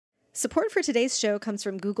Support for today's show comes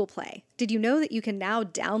from Google Play. Did you know that you can now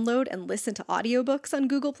download and listen to audiobooks on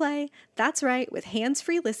Google Play? That's right, with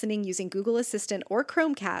hands-free listening using Google Assistant or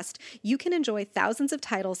Chromecast, you can enjoy thousands of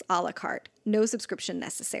titles a la carte. No subscription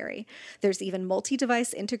necessary. There's even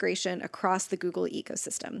multi-device integration across the Google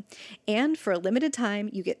ecosystem. And for a limited time,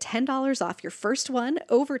 you get $10 off your first one,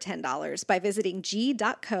 over $10, by visiting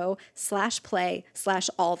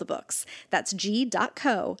g.co/play/allthebooks. That's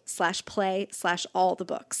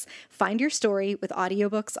g.co/play/allthebooks. Find your story with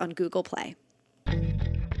audiobooks on Google Play.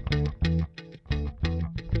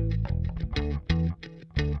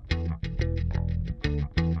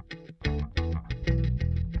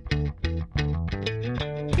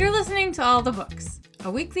 You're listening to All the Books,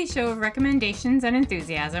 a weekly show of recommendations and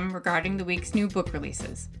enthusiasm regarding the week's new book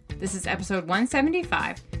releases. This is episode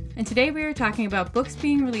 175, and today we are talking about books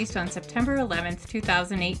being released on September 11th,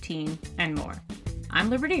 2018, and more. I'm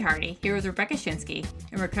Liberty Hardy, here with Rebecca Shinsky,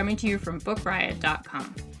 and we're coming to you from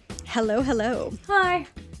BookRiot.com. Hello, hello. Hi.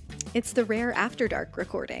 It's the rare After Dark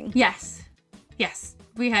recording. Yes.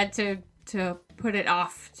 We had to put it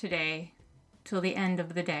off today till the end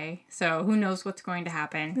of the day, so who knows what's going to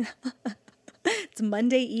happen. It's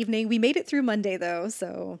Monday evening. We made it through Monday, though,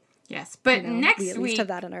 so... Yes, but next we at week... least have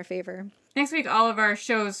that in our favor. Next week, all of our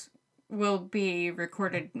shows will be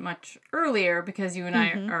recorded much earlier because you and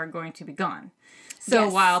I are going to be gone. So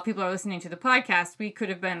while people are listening to the podcast, we could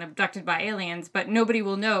have been abducted by aliens, but nobody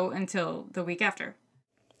will know until the week after.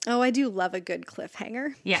 Oh, I do love a good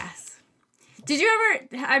cliffhanger. Yes. Did you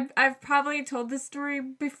ever... I've probably told this story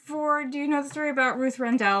before. Do you know the story about Ruth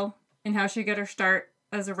Rendell and how she got her start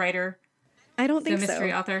as a writer? I don't think so. The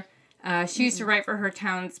mystery author. She used to write for her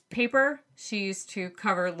town's paper. She used to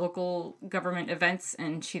cover local government events,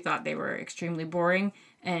 and she thought they were extremely boring.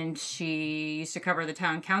 And she used to cover the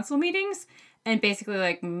town council meetings and basically,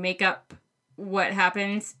 like, make up what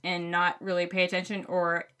happens and not really pay attention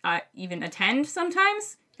or even attend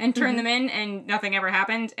sometimes and turn them in, and nothing ever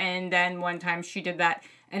happened. And then one time she did that,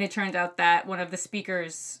 and it turned out that one of the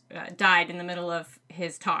speakers died in the middle of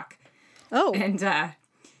his talk. Oh. And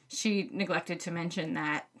she neglected to mention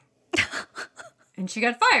that. And she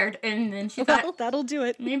got fired, and then she thought, that'll do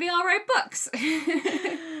it. Maybe I'll write books.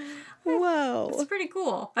 Whoa. It's pretty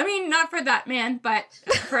cool. I mean, not for that man, but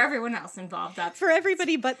for everyone else involved. That's for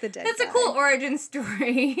everybody but the dead That's guy. A cool origin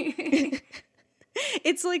story.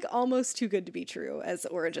 It's, like, almost too good to be true as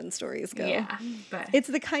origin stories go. Yeah, but... It's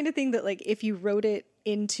the kind of thing that, like, if you wrote it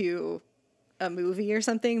into a movie or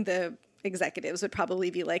something, the executives would probably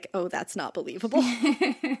be like, oh, that's not believable.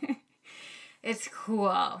 It's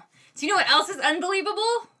cool. Do you know what else is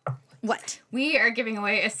unbelievable? What? We are giving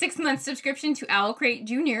away a 6-month subscription to Owl Crate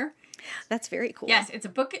Jr. That's very cool. Yes, it's a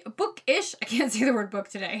bookish. I can't say the word book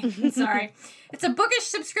today. Sorry. It's a bookish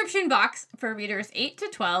subscription box for readers 8 to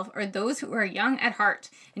 12 or those who are young at heart.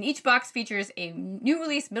 And each box features a new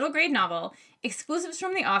release middle grade novel, exclusives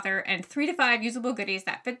from the author, and 3 to 5 usable goodies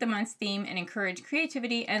that fit the month's theme and encourage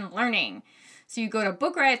creativity and learning. So you go to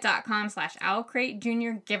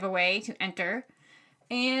bookriot.com/owlcratejr giveaway to enter.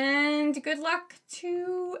 And good luck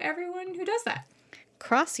to everyone who does that.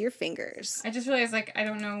 Cross your fingers. I just realized, like, I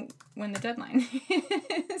don't know when the deadline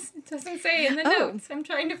is. It doesn't say in the notes. I'm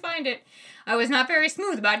trying to find it. I was not very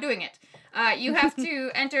smooth about doing it. You have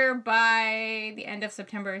to enter by the end of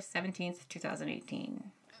September 17th,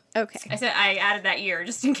 2018. Okay. I added that year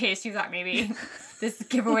just in case you thought maybe this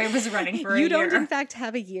giveaway was running for a year. You don't, in fact,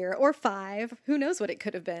 have a year or 5. Who knows what it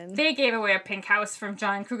could have been. They gave away a pink house from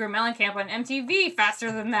John Cougar Mellencamp on MTV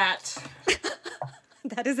faster than that.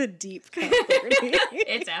 That is a deep cut, Liberty.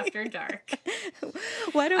 It's after dark.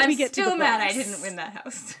 Why don't we get to the I'm still mad books? I didn't win that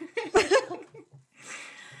house.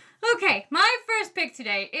 Okay, my first pick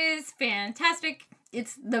today is fantastic.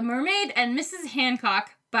 It's The Mermaid and Mrs.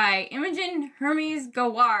 Hancock by Imogen Hermes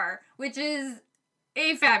Gawar, which is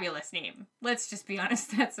a fabulous name. Let's just be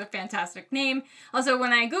honest, that's a fantastic name. Also,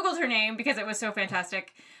 when I Googled her name, because it was so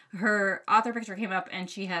fantastic, her author picture came up and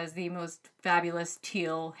she has the most fabulous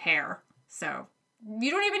teal hair. So...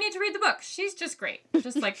 you don't even need to read the book. She's just great.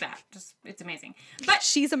 Just like that. It's amazing. But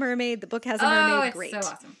she's a mermaid. The book has a mermaid. It's great. So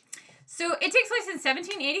awesome. So it takes place in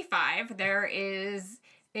 1785. There is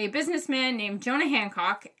a businessman named Jonah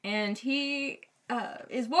Hancock, and he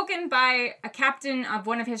is woken by a captain of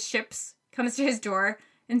one of his ships, comes to his door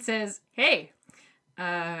and says, "Hey,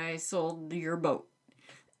 I sold your boat."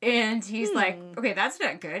 And he's like, "Okay, that's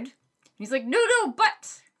not good." And he's like, "No,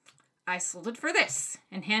 but I sold it for this,"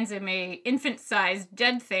 and hands him a infant-sized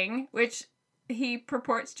dead thing, which he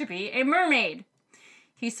purports to be a mermaid.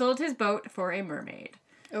 He sold his boat for a mermaid.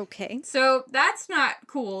 Okay. So that's not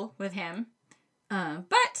cool with him.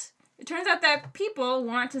 But it turns out that people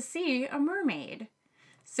want to see a mermaid.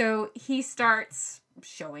 So he starts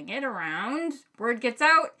showing it around. Word gets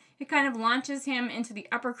out. It kind of launches him into the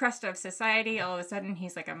upper crust of society. All of a sudden,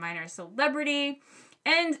 he's like a minor celebrity.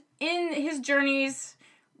 And in his journeys,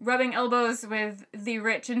 rubbing elbows with the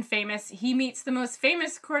rich and famous, he meets the most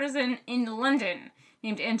famous courtesan in London,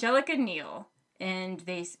 named Angelica Neal. And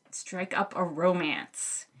they strike up a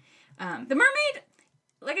romance. The mermaid,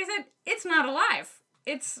 like I said, it's not alive.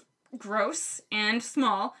 It's gross and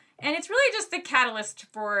small. And it's really just the catalyst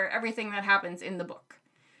for everything that happens in the book.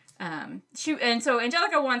 So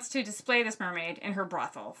Angelica wants to display this mermaid in her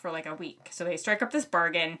brothel for like a week. So they strike up this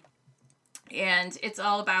bargain, and it's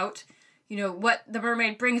all about, what the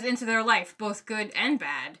mermaid brings into their life, both good and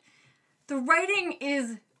bad. The writing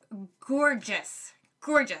is gorgeous.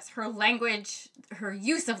 Gorgeous. Her language, her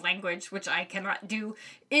use of language, which I cannot do,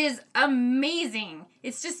 is amazing.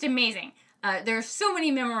 It's just amazing. There's so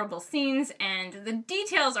many memorable scenes, and the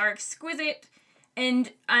details are exquisite.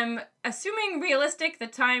 And I'm assuming realistic. The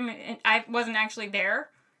time, I wasn't actually there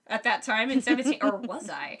at that time in 17, or was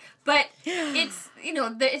I? But it's,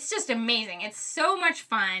 it's just amazing. It's so much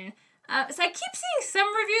fun. So I keep seeing some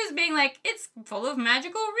reviews being like, it's full of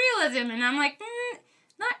magical realism. And I'm like,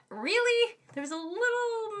 not really. There's a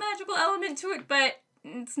little magical element to it, but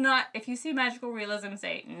it's not. If you see magical realism,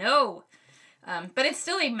 say no. But it's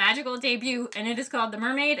still a magical debut, and it is called The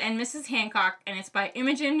Mermaid and Mrs. Hancock, and it's by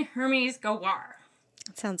Imogen Hermes Gawar.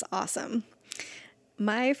 That sounds awesome.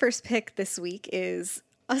 My first pick this week is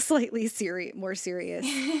a slightly more serious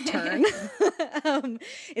turn.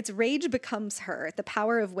 It's Rage Becomes Her, The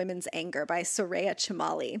Power of Women's Anger by Soraya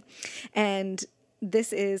Chemaly. And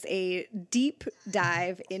this is a deep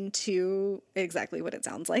dive into exactly what it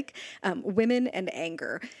sounds like, women and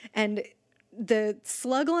anger. And the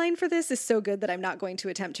slug line for this is so good that I'm not going to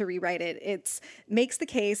attempt to rewrite it. It makes the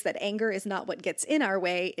case that anger is not what gets in our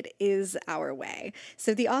way, it is our way.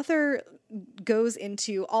 So the author goes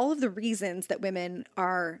into all of the reasons that women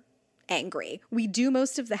are angry. We do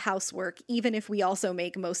most of the housework, even if we also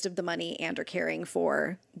make most of the money and are caring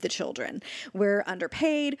for the children. We're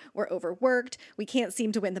underpaid, we're overworked, we can't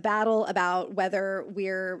seem to win the battle about whether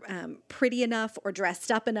we're pretty enough or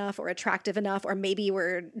dressed up enough or attractive enough, or maybe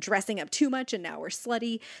we're dressing up too much and now we're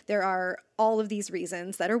slutty. There are all of these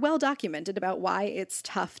reasons that are well documented about why it's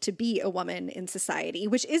tough to be a woman in society,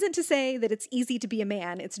 which isn't to say that it's easy to be a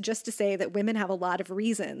man. It's just to say that women have a lot of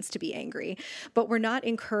reasons to be angry, but we're not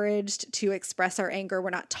encouraged to express our anger. We're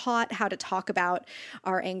not taught how to talk about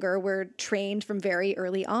our anger. We're trained from very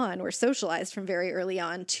early on. We're socialized from very early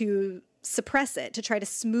on to suppress it, to try to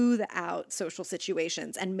smooth out social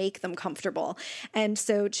situations and make them comfortable. And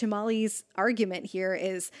so Chemaly's argument here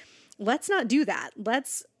is, let's not do that.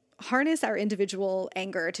 Let's harness our individual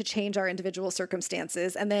anger to change our individual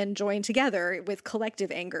circumstances and then join together with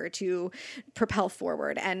collective anger to propel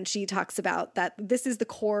forward. And she talks about that this is the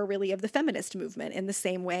core really of the feminist movement, in the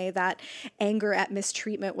same way that anger at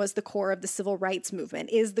mistreatment was the core of the civil rights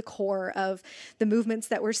movement, is the core of the movements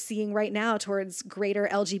that we're seeing right now towards greater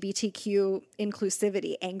LGBTQ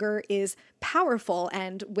inclusivity. Anger is powerful,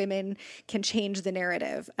 and women can change the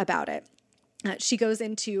narrative about it. She goes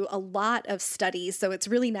into a lot of studies, so it's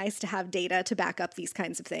really nice to have data to back up these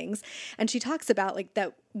kinds of things. And she talks about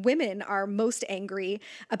that women are most angry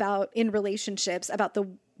about in relationships about the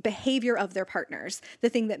behavior of their partners. The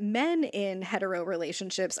thing that men in hetero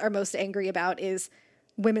relationships are most angry about is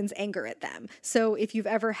women's anger at them. So if you've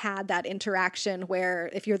ever had that interaction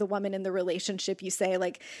where if you're the woman in the relationship, you say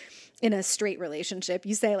in a straight relationship,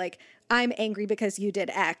 you say I'm angry because you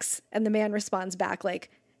did X. And the man responds back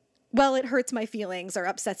well, it hurts my feelings or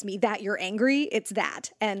upsets me that you're angry. It's that.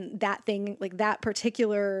 And that thing, that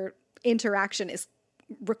particular interaction is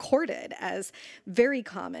recorded as very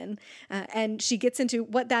common. And she gets into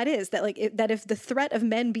what that is, that if the threat of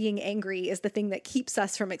men being angry is the thing that keeps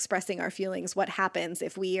us from expressing our feelings, what happens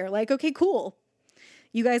if we are okay, cool.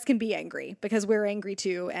 You guys can be angry because we're angry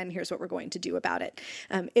too. And here's what we're going to do about it.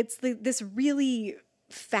 It's this really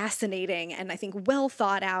fascinating and I think well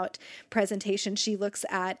thought out presentation. She looks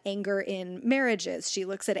at anger in marriages. She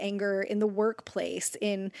looks at anger in the workplace,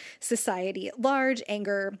 in society at large,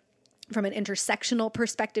 anger from an intersectional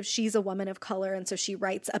perspective. She's a woman of color, and so she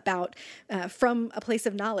writes about, from a place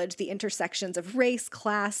of knowledge, the intersections of race,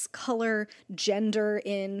 class, color, gender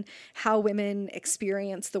in how women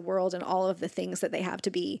experience the world and all of the things that they have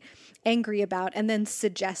to be angry about, and then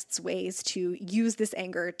suggests ways to use this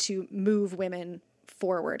anger to move women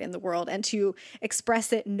forward in the world and to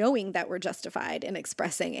express it knowing that we're justified in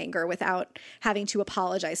expressing anger without having to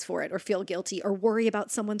apologize for it or feel guilty or worry about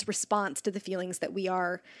someone's response to the feelings that we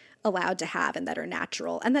are allowed to have and that are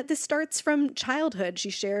natural, and that this starts from childhood. She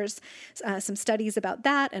shares some studies about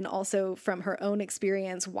that, and also from her own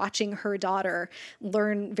experience watching her daughter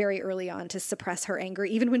learn very early on to suppress her anger,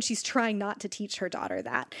 even when she's trying not to teach her daughter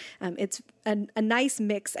that. It's a nice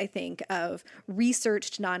mix, I think, of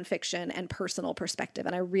researched nonfiction and personal perspective,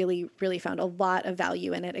 and I really, really found a lot of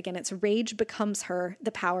value in it. Again, it's Rage Becomes Her,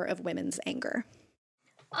 The Power of Women's Anger.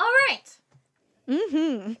 All right.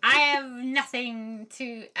 Mm-hmm. I have nothing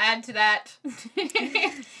to add to that.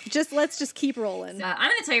 Let's just keep rolling. So, I'm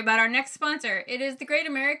going to tell you about our next sponsor. It is The Great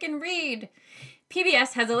American Read.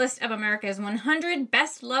 PBS has a list of America's 100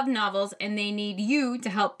 best-loved novels, and they need you to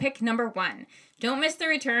help pick number 1. Don't miss the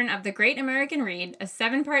return of The Great American Read, a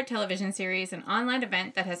 7-part television series and online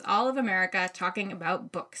event that has all of America talking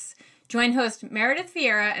about books. Join host Meredith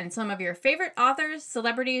Vieira and some of your favorite authors,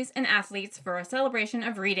 celebrities, and athletes for a celebration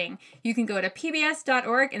of reading. You can go to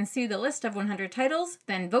pbs.org and see the list of 100 titles,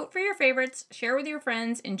 then vote for your favorites, share with your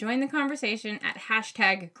friends, and join the conversation at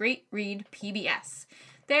 #GreatReadPBS.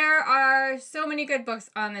 There are so many good books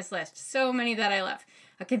on this list, so many that I love.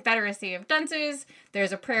 A Confederacy of Dunces,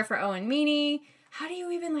 there's A Prayer for Owen Meany. How do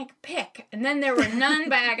you even, pick? And then there were None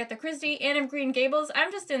by Agatha Christie, Anne of Green Gables.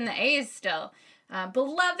 I'm just in the A's still.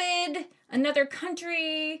 Beloved, Another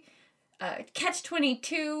Country,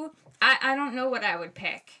 Catch-22. I don't know what I would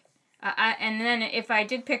pick. And then if I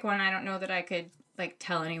did pick one, I don't know that I could,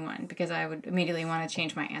 tell anyone, because I would immediately want to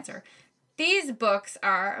change my answer. These books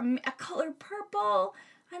are a color purple.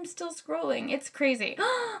 I'm still scrolling. It's crazy.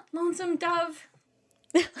 Lonesome Dove.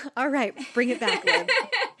 All right, bring it back, Liv.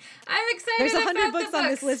 I'm excited. There's 100 books on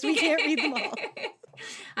this list. We can't read them all.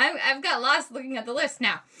 I've got lost looking at the list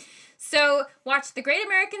now. So watch The Great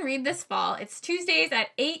American Read this fall. It's Tuesdays at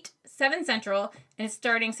 7 Central, and it's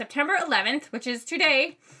starting September 11th, which is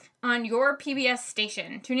today, on your PBS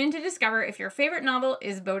station. Tune in to discover if your favorite novel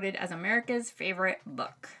is voted as America's favorite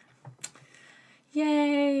book.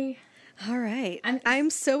 Yay. All right. I'm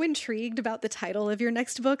so intrigued about the title of your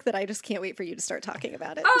next book that I just can't wait for you to start talking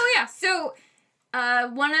about it. Oh, yeah. So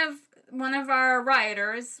one of our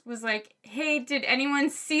rioters was like, hey, did anyone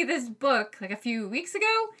see this book a few weeks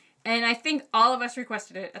ago? And I think all of us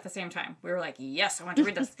requested it at the same time. We were like, yes, I want to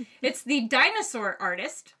read this. It's The Dinosaur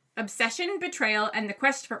Artist, Obsession, Betrayal, and the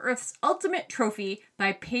Quest for Earth's Ultimate Trophy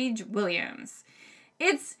by Paige Williams.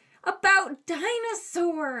 It's about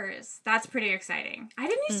dinosaurs. That's pretty exciting. I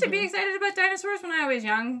didn't used to be excited about dinosaurs when I was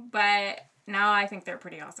young, but now I think they're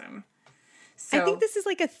pretty awesome. So, I think this is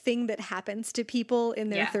a thing that happens to people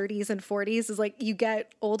in their 30s and 40s is you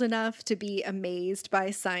get old enough to be amazed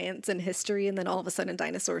by science and history, and then all of a sudden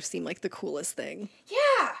dinosaurs seem like the coolest thing.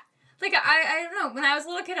 Yeah. I don't know. When I was a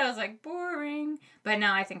little kid, I was boring. But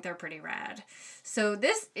now I think they're pretty rad. So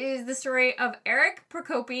this is the story of Eric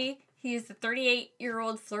Procopi. He's the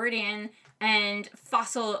 38-year-old Floridian and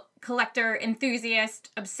fossil collector,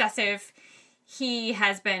 enthusiast, obsessive. He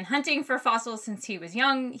has been hunting for fossils since he was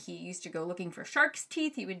young. He used to go looking for shark's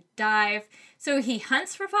teeth. He would dive. So he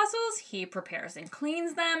hunts for fossils, he prepares and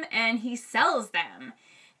cleans them, and he sells them.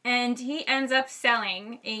 And he ends up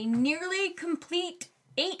selling a nearly complete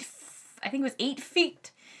 8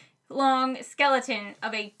 feet long skeleton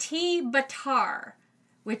of a T-Batar,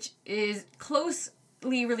 which is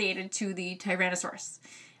closely related to the Tyrannosaurus.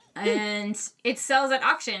 And it sells at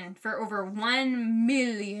auction for over $1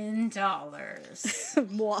 million.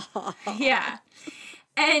 Yeah.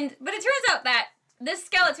 But it turns out that this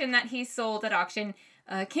skeleton that he sold at auction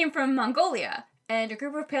came from Mongolia. And a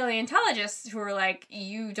group of paleontologists who were like,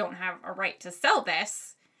 you don't have a right to sell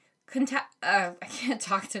this. I can't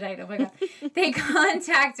talk tonight. Oh my God. They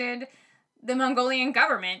contacted the Mongolian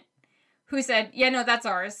government, who said, yeah, no, that's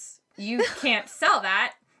ours. You can't sell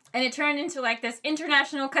that. And it turned into this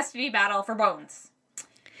international custody battle for bones.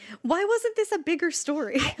 Why wasn't this a bigger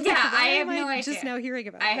story? I have no idea. Just now hearing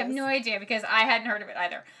about it. I have no idea because I hadn't heard of it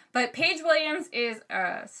either. But Paige Williams is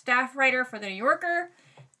a staff writer for The New Yorker.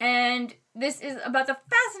 And this is about the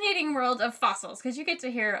fascinating world of fossils, because you get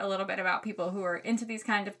to hear a little bit about people who are into these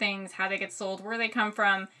kind of things, how they get sold, where they come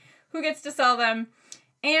from, who gets to sell them.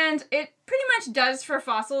 And it pretty much does for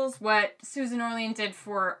fossils what Susan Orlean did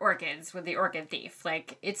for orchids with The Orchid Thief.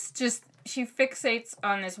 It's just, she fixates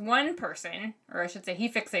on this one person, or I should say he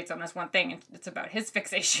fixates on this one thing, and it's about his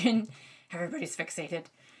fixation. Everybody's fixated.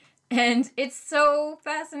 And it's so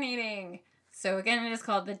fascinating. So again, it is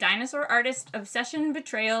called The Dinosaur Artist, Obsession,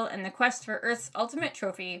 Betrayal, and the Quest for Earth's Ultimate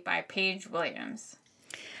Trophy by Paige Williams.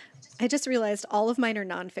 I just realized all of mine are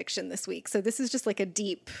nonfiction this week, so this is just a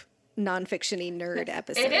deep nonfiction-y nerd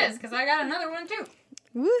episode. It is, because I got another one too.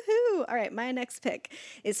 Woohoo! All right, my next pick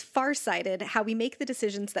is Farsighted: How We Make the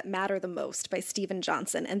Decisions That Matter the Most by Steven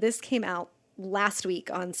Johnson. And this came out last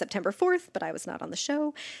week on September 4th, but I was not on the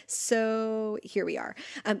show. So here we are.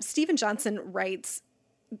 Steven Johnson writes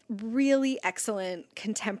really excellent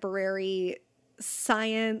contemporary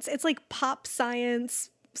science. It's like pop science,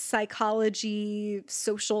 psychology,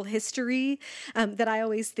 social history that I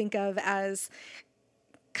always think of as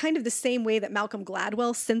kind of the same way that Malcolm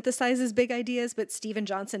Gladwell synthesizes big ideas, but Steven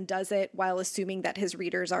Johnson does it while assuming that his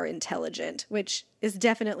readers are intelligent, which is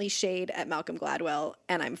definitely shade at Malcolm Gladwell,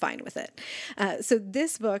 and I'm fine with it. So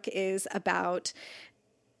this book is about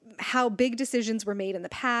how big decisions were made in the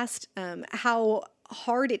past, how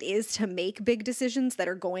hard it is to make big decisions that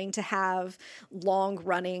are going to have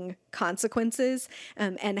long-running consequences,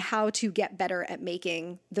 and how to get better at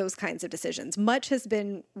making those kinds of decisions. Much has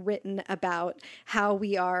been written about how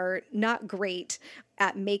we are not great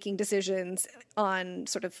at making decisions on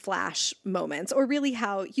sort of flash moments, or really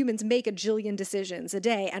how humans make a jillion decisions a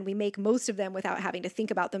day, and we make most of them without having to think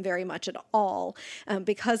about them very much at all,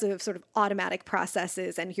 because of sort of automatic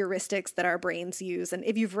processes and heuristics that our brains use. And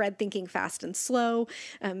if you've read Thinking Fast and Slow,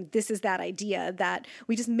 this is that idea that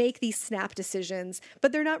we just make these snap decisions,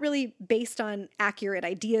 but they're not really based on accurate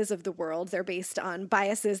ideas of the world. They're based on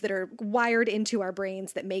biases that are wired into our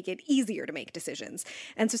brains that make it easier to make decisions.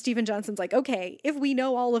 And so Steven Johnson's like, okay, if we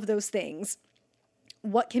know all of those things,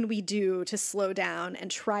 what can we do to slow down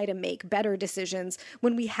and try to make better decisions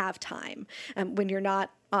when we have time, when you're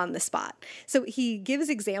not on the spot? So he gives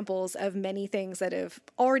examples of many things that have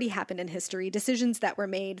already happened in history, decisions that were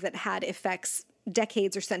made that had effects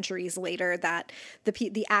decades or centuries later that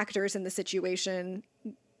the actors in the situation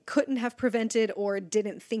couldn't have prevented or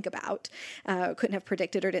didn't think about, couldn't have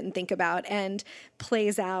predicted or didn't think about, and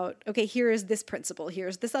plays out, okay, here is this principle,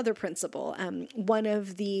 here's this other principle. One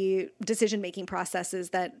of the decision-making processes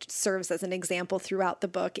that serves as an example throughout the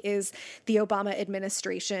book is the Obama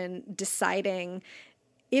administration deciding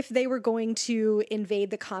if they were going to invade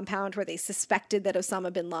the compound where they suspected that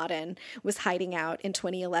Osama bin Laden was hiding out in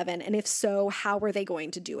 2011. And if so, how were they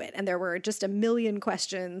going to do it? And there were just a million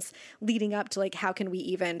questions leading up to, like, how can we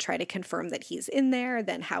even try to confirm that he's in there?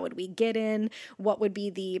 Then how would we get in? What would be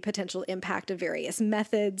the potential impact of various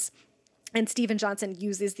methods? And Steven Johnson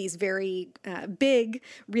uses these very big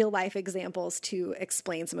real-life examples to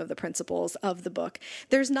explain some of the principles of the book.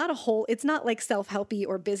 There's not it's not like self-helpy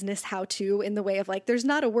or business how-to in the way of, like, there's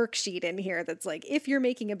not a worksheet in here that's like, if you're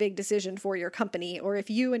making a big decision for your company, or if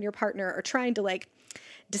you and your partner are trying to, like,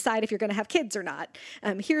 decide if you're going to have kids or not,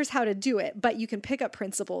 here's how to do it. But you can pick up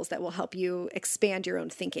principles that will help you expand your own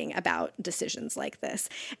thinking about decisions like this.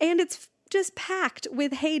 And it's just packed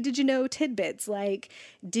with, hey, did you know tidbits? Like,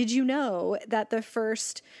 did you know that the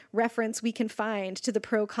first reference we can find to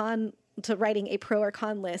to writing a pro or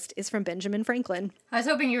con list is from Benjamin Franklin? I was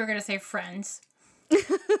hoping you were going to say Friends.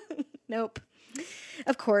 Nope.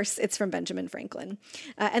 Of course, it's from Benjamin Franklin.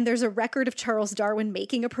 And there's a record of Charles Darwin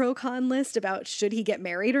making a pro-con list about should he get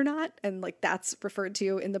married or not. And, like, that's referred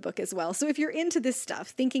to in the book as well. So if you're into this stuff,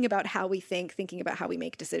 thinking about how we think, thinking about how we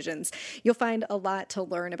make decisions, you'll find a lot to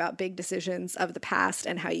learn about big decisions of the past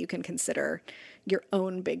and how you can consider your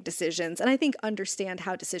own big decisions. And I think understand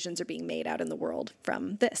how decisions are being made out in the world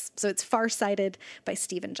from this. So it's Farsighted by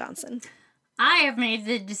Steven Johnson. I have made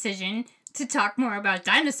the decision to talk more about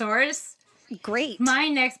dinosaurs. Great. My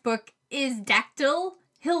next book is Dactyl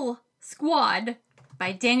Hill Squad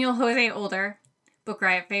by Daniel Jose Older. Book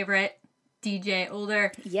Riot favorite, DJ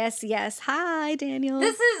Older. Yes, yes. Hi, Daniel.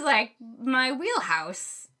 This is like my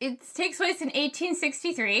wheelhouse. It takes place in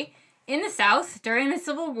 1863 in the South during the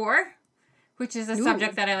Civil War, which is a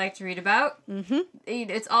subject that I like to read about. Mm-hmm.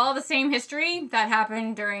 It's all the same history that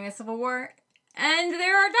happened during the Civil War, and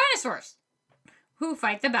there are dinosaurs who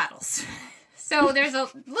fight the battles. So there's a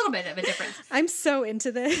little bit of a difference. I'm so into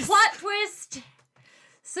this. Plot twist.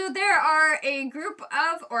 So there are a group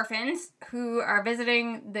of orphans who are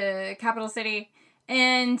visiting the capital city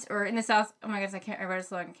or in the South. Oh my goodness, I read it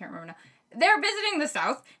so long, I can't remember now. They're visiting the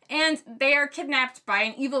South, and they are kidnapped by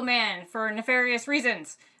an evil man for nefarious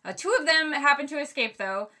reasons. Two of them happen to escape,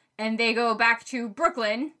 though, and they go back to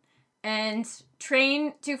Brooklyn and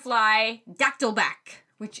train to fly dactylback,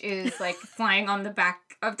 which is like flying on the back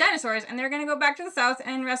of dinosaurs, and they're going to go back to the South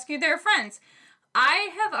and rescue their friends.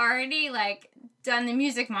 I have already, like, done the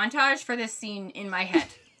music montage for this scene in my head,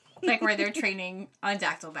 like where they're training on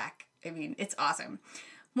dactylback. I mean, it's awesome.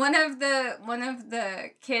 One of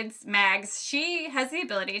the kids, Mags, she has the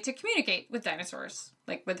ability to communicate with dinosaurs,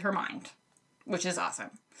 like with her mind, which is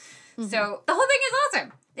awesome. Mm-hmm. So the whole thing is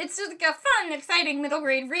awesome. It's just like a fun, exciting middle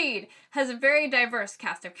grade read. Has a very diverse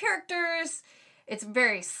cast of characters. It's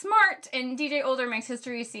very smart, and DJ Older makes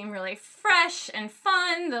history seem really fresh and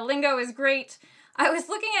fun. The lingo is great. I was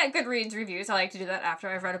looking at Goodreads reviews. I like to do that after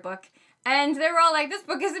I've read a book. And they were all like, this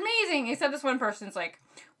book is amazing, except this one person's like,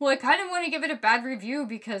 well, I kind of want to give it a bad review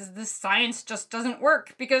because the science just doesn't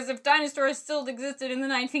work. Because if dinosaurs still existed in the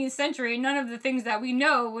 19th century, none of the things that we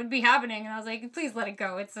know would be happening. And I was like, please let it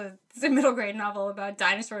go. It's a middle grade novel about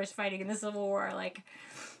dinosaurs fighting in the Civil War. Like,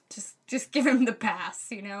 just give him the pass,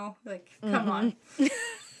 you know? Like, come on.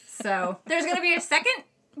 So, there's going to be a second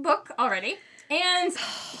book already. And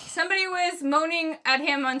somebody was moaning at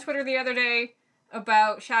him on Twitter the other day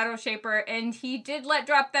about Shadow Shaper, and he did let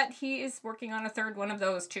drop that he is working on a third one of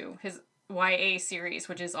those too, his YA series,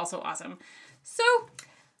 which is also awesome. So,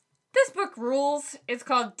 this book rules. It's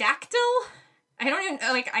called Dactyl. I don't even,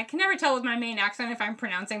 I can never tell with my main accent if I'm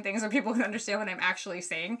pronouncing things so people can understand what I'm actually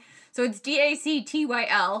saying. So it's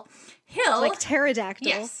Dactyl. Hill. Like pterodactyl.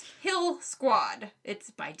 Yes. Hill Squad. It's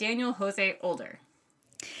by Daniel Jose Older.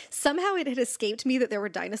 Somehow it had escaped me that there were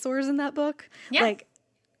dinosaurs in that book. Yeah. Like,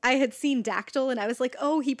 I had seen Dactyl and I was like,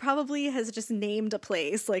 oh, he probably has just named a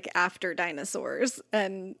place like after dinosaurs.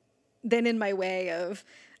 And then in my way of,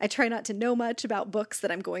 I try not to know much about books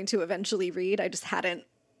that I'm going to eventually read. I just hadn't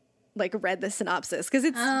like read the synopsis because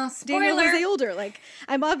it's Daniel Jose Older. Like,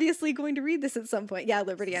 I'm obviously going to read this at some point. Yeah,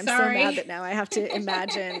 Liberty, I'm Sorry. so mad that now I have to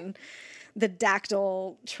imagine the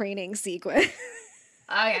dactyl training sequence.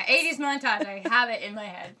 Oh yeah, 80s montage. I have it in my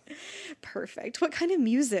head. Perfect. What kind of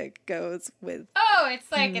music goes with? Oh,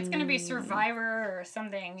 it's like it's gonna be Survivor or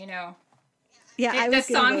something, you know. Yeah, the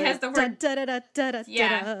song has the word.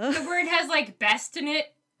 Yeah, the word has like best in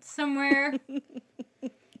it somewhere.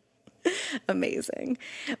 Amazing.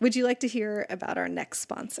 Would you like to hear about our next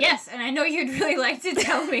sponsor? Yes, and I know you'd really like to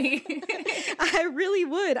tell me. I really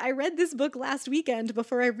would. I read this book last weekend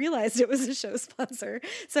before I realized it was a show sponsor,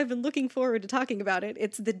 so I've been looking forward to talking about it.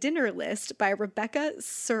 It's The Dinner List by Rebecca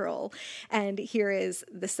Searle, and here is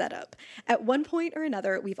the setup. At one point or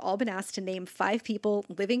another, we've all been asked to name 5 people,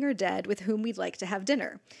 living or dead, with whom we'd like to have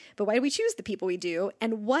dinner. But why do we choose the people we do,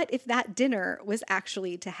 and what if that dinner was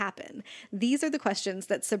actually to happen? These are the questions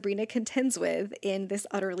that Sabrina contends with in this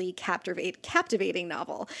utterly captivating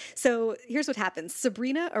novel. So here's what happens.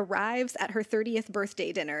 Sabrina arrives at her 30th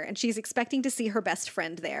birthday dinner, and she's expecting to see her best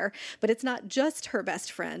friend there. But it's not just her best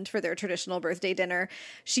friend for their traditional birthday dinner.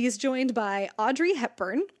 She is joined by Audrey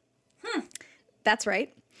Hepburn. That's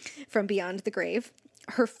right, from Beyond the Grave.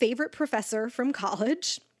 Her favorite professor from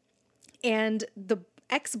college, and the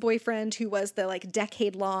ex-boyfriend who was the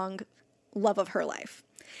decade-long love of her life.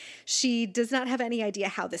 She does not have any idea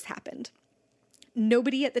how this happened.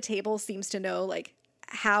 Nobody at the table seems to know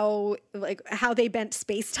how they bent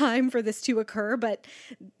space-time for this to occur, but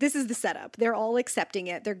this is the setup. They're all accepting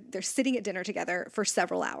it. They're sitting at dinner together for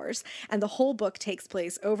several hours, and the whole book takes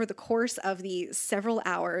place over the course of the several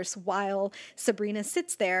hours while Sabrina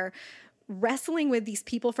sits there wrestling with these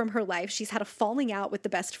people from her life. She's had a falling out with the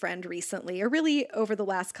best friend recently, or really over the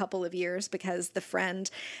last couple of years, because the friend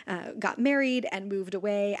got married and moved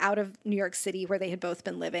away out of New York City where they had both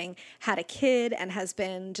been living, had a kid, and has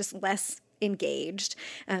been just less engaged.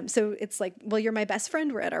 So it's like, well, you're my best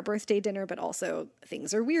friend. We're at our birthday dinner, but also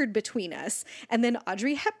things are weird between us. And then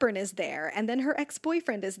Audrey Hepburn is there, and then her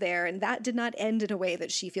ex-boyfriend is there, and that did not end in a way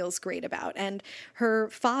that she feels great about. And her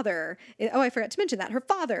father, I forgot to mention that, her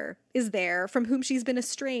father is there, from whom she's been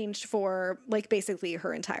estranged for basically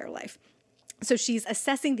her entire life. So she's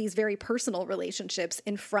assessing these very personal relationships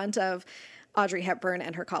in front of Audrey Hepburn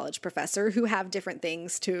and her college professor, who have different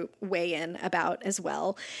things to weigh in about as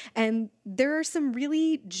well. And there are some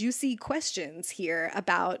really juicy questions here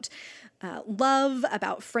about love,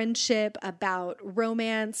 about friendship, about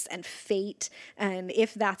romance and fate, and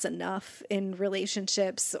if that's enough in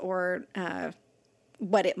relationships, or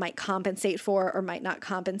what it might compensate for or might not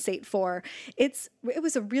compensate for. It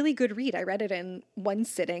was a really good read. I read it in one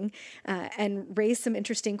sitting and raised some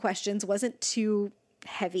interesting questions. Wasn't too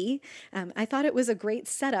heavy. I thought it was a great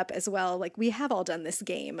setup as well. We have all done this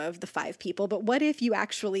game of the 5 people, but what if you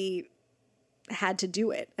actually had to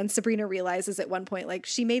do it? And Sabrina realizes at one point,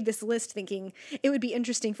 she made this list thinking it would be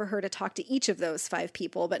interesting for her to talk to each of those 5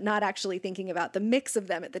 people, but not actually thinking about the mix of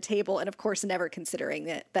them at the table. And of course, never considering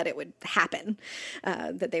that it would happen,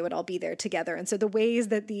 that they would all be there together. And so the ways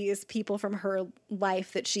that these people from her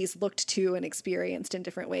life that she's looked to and experienced in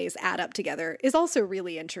different ways add up together is also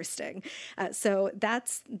really interesting. So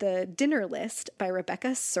that's The Dinner List by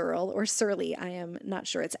Rebecca Searle, or Surly. I am not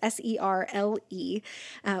sure. It's Serle.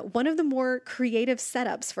 One of the more creative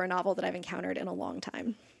setups for a novel that I've encountered in a long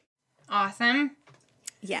time. Awesome.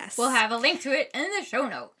 Yes. We'll have a link to it in the show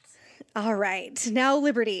notes. All right. Now,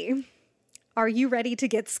 Liberty, Are you ready to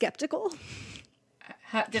get skeptical?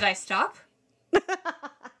 Did I stop?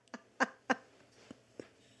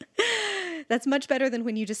 That's much better than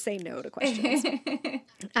when you just say no to questions.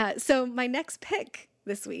 So my next pick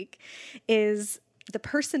this week is The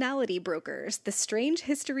Personality Brokers, The Strange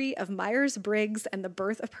History of Myers-Briggs and the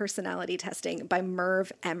Birth of Personality Testing by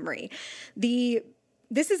Merv Emery.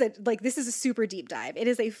 This is a super deep dive. It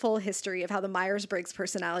is a full history of how the Myers-Briggs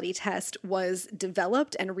personality test was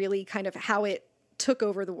developed and really kind of how it took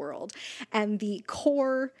over the world. And the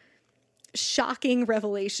core shocking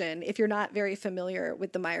revelation, if you're not very familiar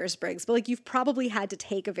with the Myers-Briggs, but like you've probably had to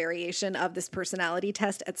take a variation of this personality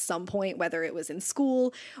test at some point, whether it was in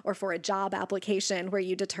school or for a job application where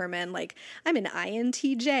you determine like, I'm an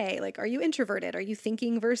INTJ, like, are you introverted? Are you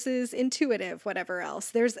thinking versus intuitive? Whatever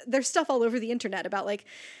else. There's stuff all over the internet about like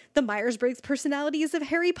the Myers-Briggs personalities of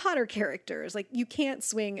Harry Potter characters. Like you can't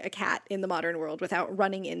swing a cat in the modern world without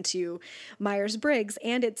running into Myers-Briggs.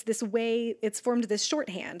 And it's formed this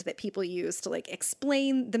shorthand that people use to like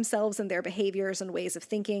explain themselves and their behaviors and ways of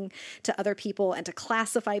thinking to other people and to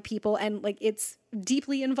classify people. And like it's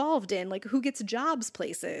deeply involved in like who gets jobs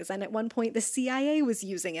places. And at one point the CIA was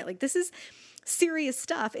using it. Like this is serious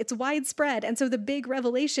stuff. It's widespread. And so the big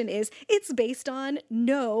revelation is it's based on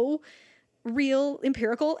no real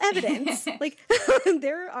empirical evidence. Like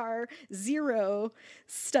there are 0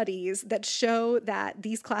 studies that show that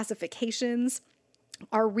these classifications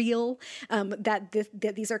are real,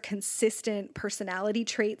 that these are consistent personality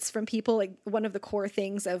traits from people. Like one of the core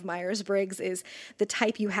things of Myers-Briggs is the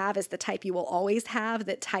type you have is the type you will always have.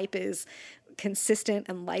 That type is consistent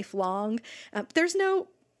and lifelong. There's no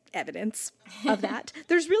evidence of that.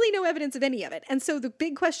 There's really no evidence of any of it. And so the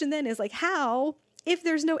big question then is like, how, if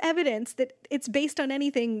there's no evidence that it's based on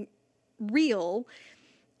anything real,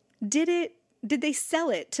 did they sell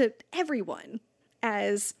it to everyone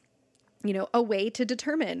as, you know, a way to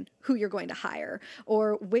determine who you're going to hire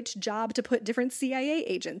or which job to put different CIA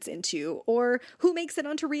agents into or who makes it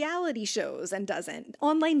onto reality shows and doesn't?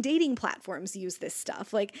 Online dating platforms use this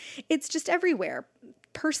stuff. Like it's just everywhere.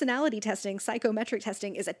 Personality testing, psychometric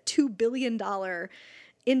testing is a $2 billion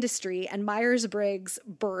industry, and Myers-Briggs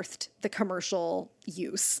birthed the commercial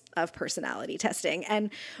use of personality testing.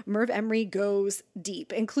 And Merv Emery goes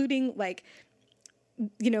deep, including like,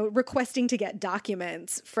 you know, requesting to get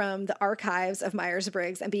documents from the archives of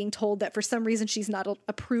Myers-Briggs and being told that for some reason she's not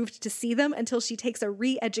approved to see them until she takes a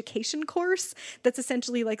re-education course that's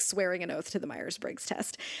essentially like swearing an oath to the Myers-Briggs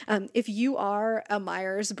test. If you are a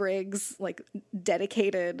Myers-Briggs like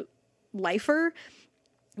dedicated lifer,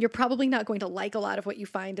 you're probably not going to like a lot of what you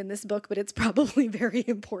find in this book, but it's probably very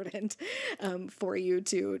important for you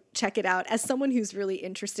to check it out. As someone who's really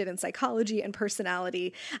interested in psychology and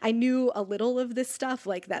personality, I knew a little of this stuff,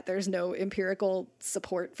 like that there's no empirical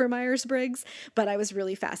support for Myers-Briggs, but I was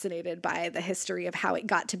really fascinated by the history of how it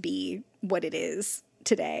got to be what it is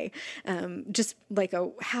today. Just like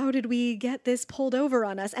how did we get this pulled over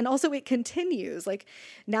on us? And also it continues. Like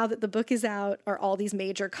now that the book is out, are all these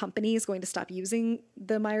major companies going to stop using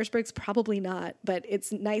the Myers-Briggs? Probably not, but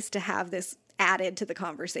it's nice to have this added to the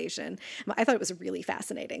conversation. I thought it was really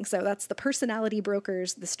fascinating. So that's The Personality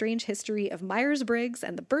Brokers, The Strange History of Myers-Briggs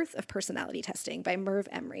and the Birth of Personality Testing by Merv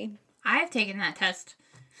Emery. I've taken that test.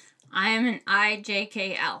 I am an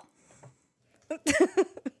IJKL.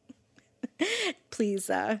 Please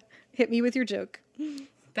hit me with your joke.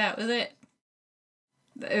 That was it.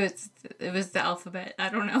 It was the alphabet. I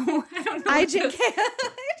don't know. IJK.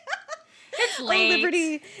 It's late. Oh,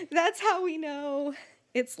 Liberty. That's how we know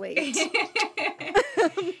it's late.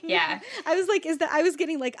 Yeah. I was like, I was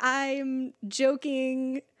getting like, I'm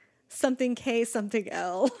joking something K something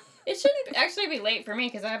L. It shouldn't actually be late for me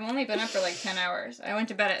because I've only been up for like 10 hours. I went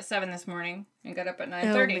to bed at 7 this morning and got up at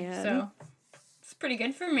 9:30. So it's pretty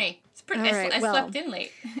good for me. It's pretty. I slept in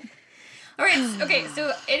late. All right. Okay.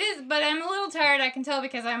 So it is, but I'm a little tired. I can tell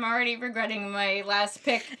because I'm already regretting my last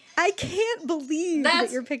pick. I can't believe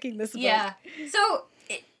that you're picking this book. Yeah. So,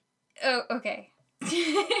 okay.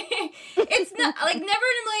 It's not like never in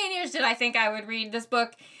a million years did I think I would read this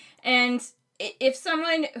book, and if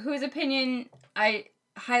someone whose opinion I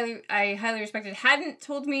highly respected hadn't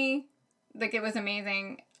told me like it was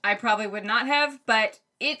amazing, I probably would not have. But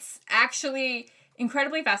it's actually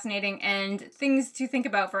incredibly fascinating and things to think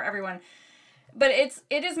about for everyone. But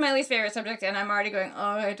it is my least favorite subject, and I'm already going,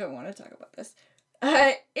 oh, I don't want to talk about this.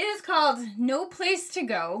 It is called No Place to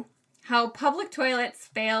Go: How Public Toilets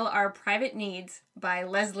Fail Our Private Needs by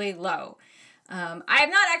Leslie Lowe. I have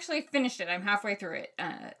not actually finished it. I'm halfway through it.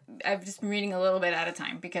 I've just been reading a little bit at a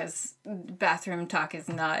time because bathroom talk is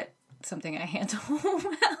not something I handle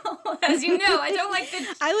well. As you know, I don't like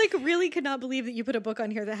the... I like really could not believe that you put a book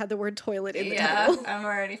on here that had the word toilet in the title. I'm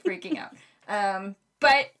already freaking out.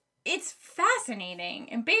 But it's fascinating.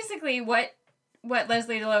 And basically what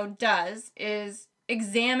Leslie Lowe does is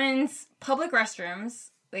examines public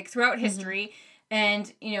restrooms, like, throughout history,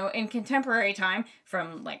 and, you know, in contemporary time,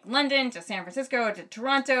 from, like, London to San Francisco to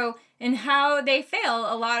Toronto, and how they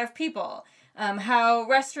fail a lot of people. How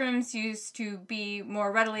restrooms used to be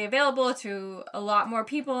more readily available to a lot more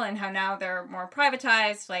people, and how now they're more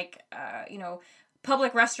privatized, like, you know,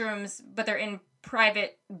 public restrooms, but they're in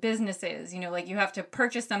private businesses, you know, like, you have to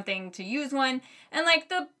purchase something to use one, and, like,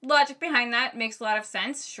 the logic behind that makes a lot of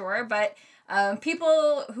sense, sure, but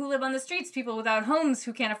people who live on the streets, people without homes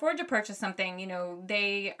who can't afford to purchase something, you know,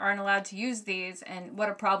 they aren't allowed to use these, and what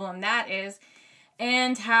a problem that is.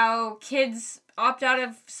 And how kids opt out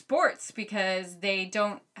of sports because they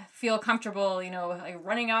don't feel comfortable, you know, like,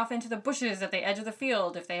 running off into the bushes at the edge of the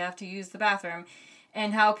field if they have to use the bathroom.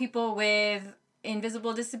 And how people with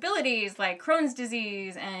invisible disabilities like Crohn's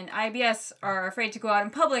disease and IBS are afraid to go out in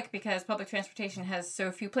public because public transportation has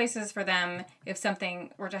so few places for them if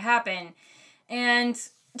something were to happen. And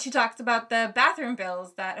she talks about the bathroom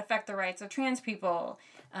bills that affect the rights of trans people.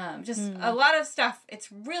 A lot of stuff. It's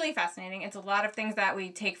really fascinating. It's a lot of things that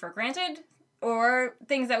we take for granted or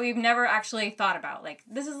things that we've never actually thought about. Like,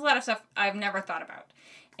 this is a lot of stuff I've never thought about.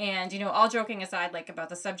 And, you know, all joking aside, like, about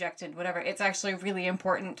the subject and whatever, it's actually really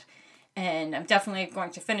important. And I'm definitely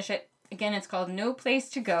going to finish it. Again, it's called No Place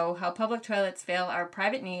to Go, How Public Toilets Fail Our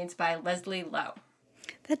Private Needs by Leslie Lowe.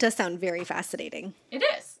 That does sound very fascinating. It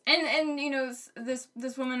is. And you know,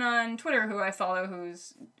 this woman on Twitter who I follow,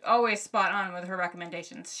 who's always spot on with her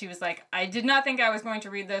recommendations, she was like, I did not think I was going to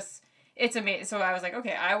read this. It's amazing. So I was like,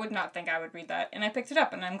 okay, I would not think I would read that. And I picked it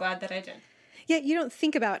up, and I'm glad that I did. Yeah, you don't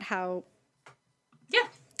think about how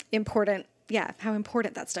important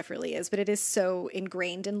that stuff really is, but it is so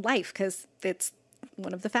ingrained in life because it's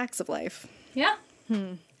one of the facts of life. Yeah.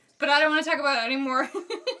 But I don't want to talk about it anymore.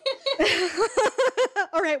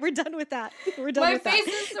 All right, we're done with that. My face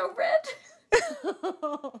is so red.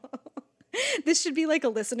 This should be like a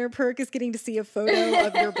listener perk, is getting to see a photo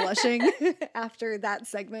of your blushing after that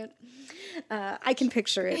segment. I can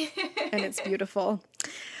picture it, and it's beautiful.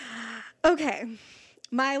 Okay.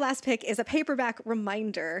 My last pick is a paperback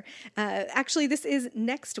reminder. Actually, this is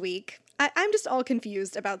next week. I'm just all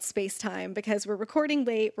confused about space-time because we're recording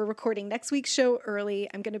late. We're recording next week's show early.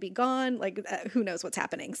 I'm going to be gone. Like, who knows what's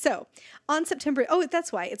happening. So on September... Oh,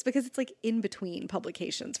 that's why. It's because it's like in between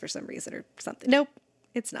publications for some reason or something. Nope,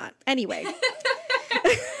 it's not. Anyway.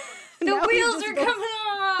 The wheels are coming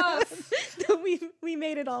off. We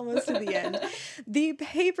made it almost to the end. The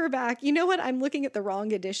paperback, you know what? I'm looking at the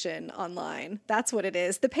wrong edition online. That's what it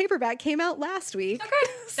is. The paperback came out last week.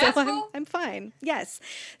 Okay, that's cool. I'm fine. Yes.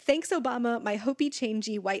 Thanks, Obama, My Hopey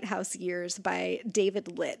Changey White House Years by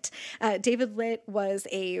David Litt. David Litt was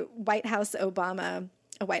an Obama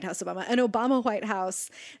White House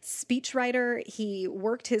speechwriter. He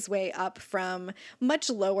worked his way up from much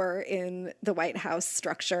lower in the White House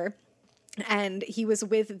structure. And he was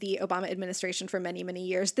with the Obama administration for many, many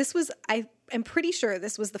years. I am pretty sure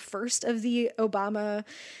this was the first of the Obama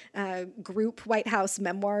group White House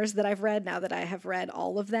memoirs that I've read, now that I have read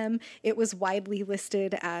all of them. It was widely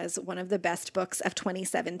listed as one of the best books of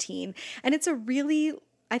 2017. And it's a really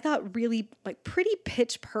like pretty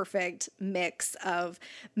pitch perfect mix of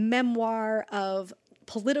memoir, of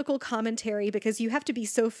political commentary, because you have to be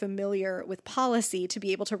so familiar with policy to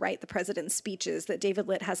be able to write the president's speeches that David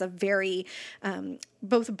Litt has a very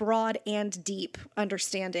both broad and deep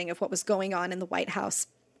understanding of what was going on in the White House,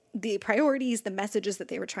 the priorities, the messages that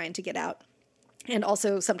they were trying to get out. And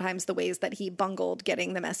also sometimes the ways that he bungled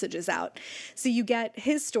getting the messages out. So you get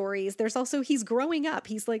his stories. There's also, he's growing up.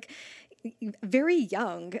 He's like very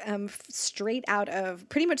young,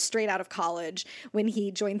 pretty much straight out of college when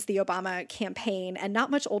he joins the Obama campaign, and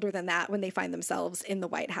not much older than that when they find themselves in the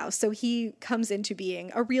White House. So he comes into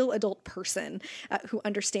being a real adult person who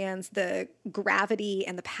understands the gravity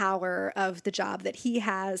and the power of the job that he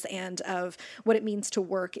has and of what it means to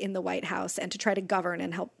work in the White House and to try to govern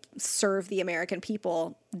and help serve the American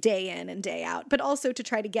people day in and day out, but also to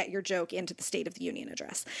try to get your joke into the State of the Union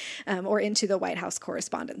address or into the White House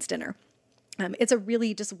Correspondents' Dinner. It's a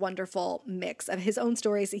really just wonderful mix of his own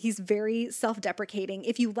stories. He's very self-deprecating.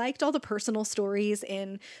 If you liked all the personal stories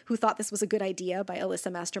in Who Thought This Was a Good Idea by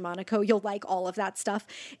Alyssa Mastromonaco, you'll like all of that stuff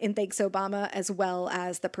in Thanks Obama, as well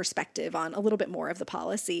as the perspective on a little bit more of the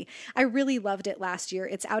policy. I really loved it last year.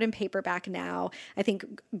 It's out in paperback now. I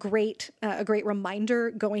think a great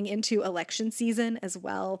reminder going into election season as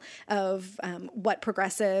well of what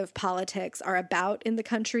progressive politics are about in the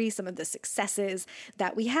country, some of the successes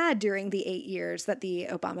that we had during the 8 years that the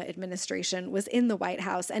Obama administration was in the White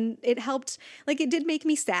House. And it helped, it did make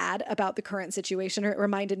me sad about the current situation, or it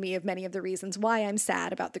reminded me of many of the reasons why I'm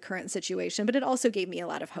sad about the current situation, but it also gave me a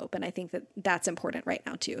lot of hope. And I think that that's important right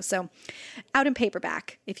now too. So out in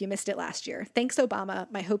paperback, if you missed it last year. Thanks,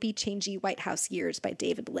 Obama, My Hopey Changey White House Years by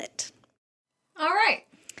David Litt. All right.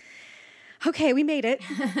 Okay, we made it.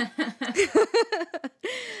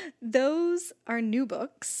 Those are new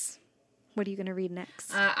books. What are you going to read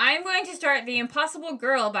next? I'm going to start The Impossible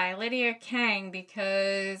Girl by Lydia Kang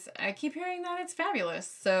because I keep hearing that it's fabulous.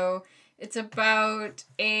 So it's about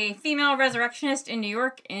a female resurrectionist in New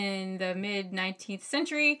York in the mid-19th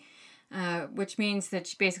century, which means that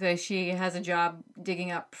she has a job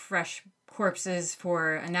digging up fresh corpses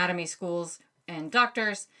for anatomy schools and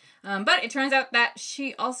doctors. But it turns out that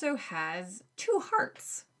she also has 2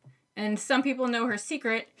 hearts. And some people know her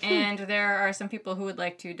secret, and there are some people who would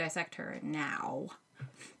like to dissect her now,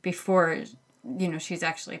 before, she's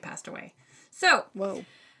actually passed away. So, whoa,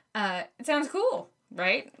 it sounds cool,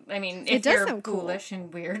 right? I mean, if you're ghoulish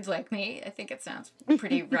and weird like me, I think it sounds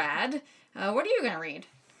pretty rad. What are you going to read?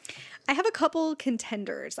 I have a couple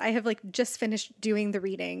contenders. I have just finished doing the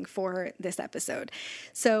reading for this episode.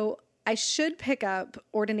 So I should pick up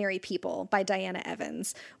Ordinary People by Diana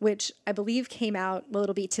Evans, which I believe came out,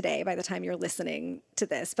 it'll be today by the time you're listening to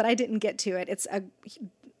this, but I didn't get to it. It's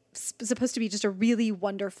supposed to be just a really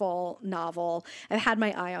wonderful novel. I've had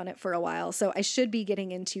my eye on it for a while, so I should be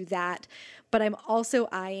getting into that. But I'm also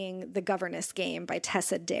eyeing The Governess Game by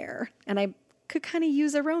Tessa Dare, and I could kind of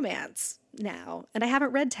use a romance now. And I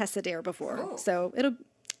haven't read Tessa Dare before, so it'll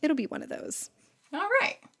be one of those. All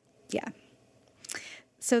right. Yeah.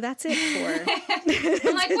 So that's it for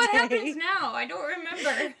I'm like, what happens now? I don't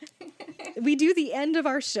remember. We do the end of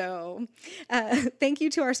our show. Thank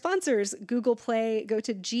you to our sponsors, Google Play. Go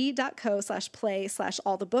to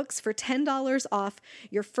g.co/play/allthebooks for $10 off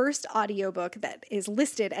your first audiobook that is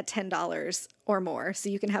listed at $10 or more, so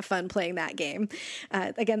you can have fun playing that game.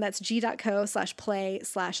 Again, that's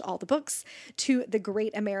g.co/play/allthebooks. To The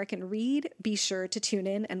Great American Read, be sure to tune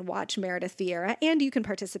in and watch Meredith Vieira, and you can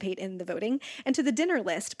participate in the voting. And to The Dinner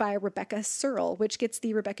List by Rebecca Searle, which gets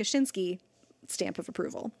the Rebecca Shinsky stamp of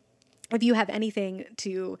approval. If you have anything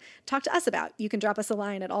to talk to us about, you can drop us a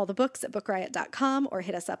line at allthebooks@bookriot.com or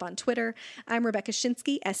hit us up on Twitter. I'm Rebecca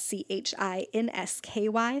Shinsky,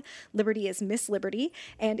 SCHINSKY. Liberty is Miss Liberty.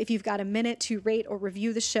 And if you've got a minute to rate or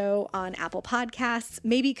review the show on Apple Podcasts,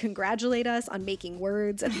 maybe congratulate us on making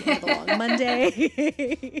words at the end of the long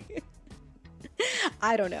Monday.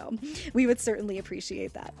 I don't know. We would certainly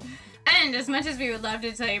appreciate that. And as much as we would love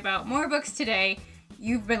to tell you about more books today,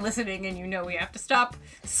 you've been listening and you know we have to stop.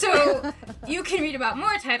 So you can read about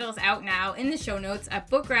more titles out now in the show notes at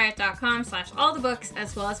bookriot.com/allthebooks,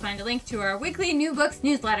 as well as find a link to our weekly new books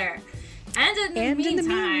newsletter. And in the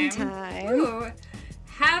meantime, ooh,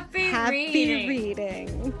 happy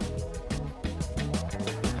reading.